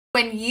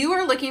when you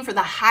are looking for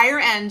the higher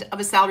end of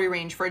a salary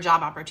range for a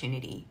job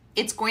opportunity,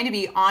 it's going to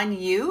be on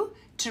you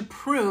to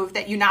prove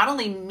that you not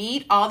only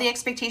meet all the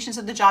expectations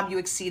of the job, you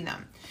exceed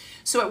them.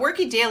 So at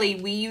Worky Daily,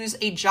 we use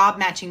a job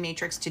matching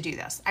matrix to do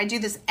this. I do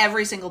this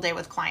every single day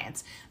with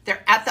clients.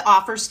 They're at the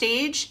offer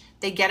stage,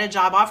 they get a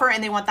job offer,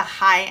 and they want the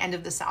high end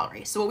of the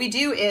salary. So what we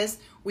do is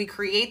we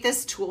create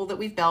this tool that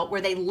we've built where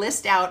they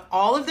list out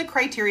all of the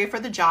criteria for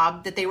the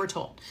job that they were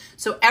told.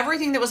 So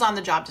everything that was on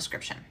the job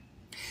description.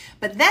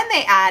 But then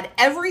they add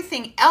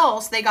everything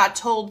else they got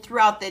told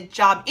throughout the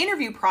job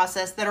interview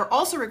process that are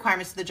also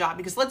requirements of the job.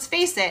 Because let's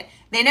face it,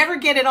 they never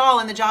get it all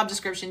in the job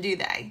description, do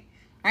they?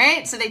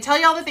 Right? So they tell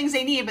you all the things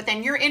they need, but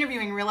then you're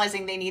interviewing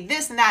realizing they need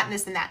this and that and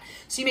this and that.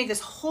 So you make this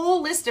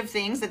whole list of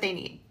things that they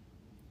need.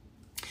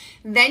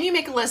 Then you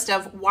make a list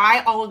of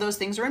why all of those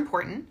things are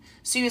important.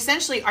 So you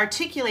essentially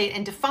articulate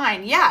and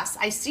define, yes,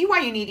 I see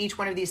why you need each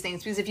one of these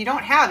things, because if you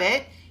don't have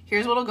it,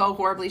 here's what'll go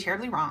horribly,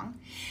 terribly wrong.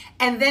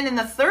 And then in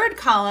the third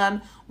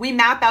column, we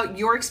map out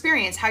your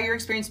experience, how your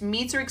experience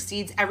meets or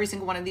exceeds every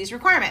single one of these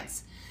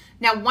requirements.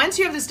 Now, once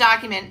you have this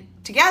document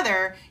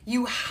together,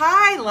 you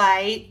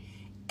highlight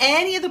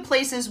any of the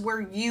places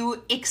where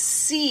you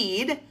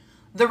exceed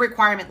the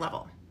requirement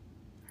level,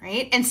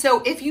 right? And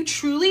so if you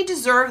truly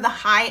deserve the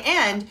high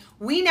end,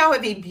 we now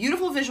have a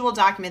beautiful visual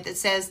document that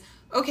says,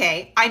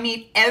 okay, I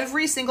meet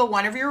every single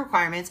one of your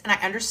requirements and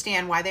I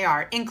understand why they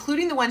are,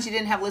 including the ones you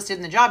didn't have listed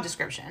in the job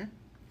description.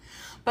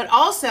 But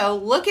also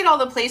look at all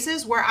the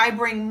places where I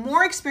bring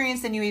more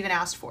experience than you even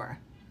asked for.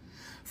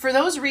 For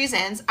those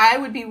reasons, I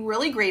would be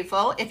really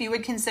grateful if you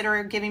would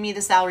consider giving me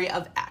the salary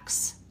of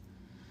X.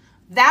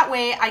 That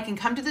way I can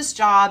come to this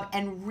job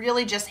and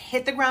really just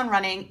hit the ground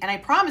running. And I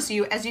promise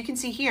you, as you can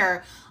see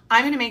here,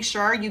 I'm going to make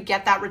sure you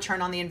get that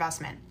return on the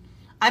investment.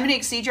 I'm going to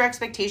exceed your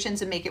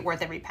expectations and make it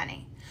worth every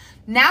penny.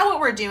 Now what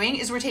we're doing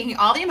is we're taking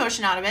all the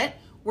emotion out of it.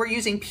 We're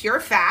using pure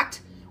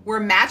fact. We're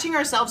matching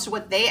ourselves to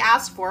what they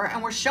asked for,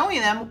 and we're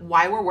showing them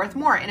why we're worth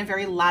more in a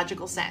very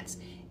logical sense.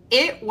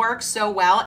 It works so well,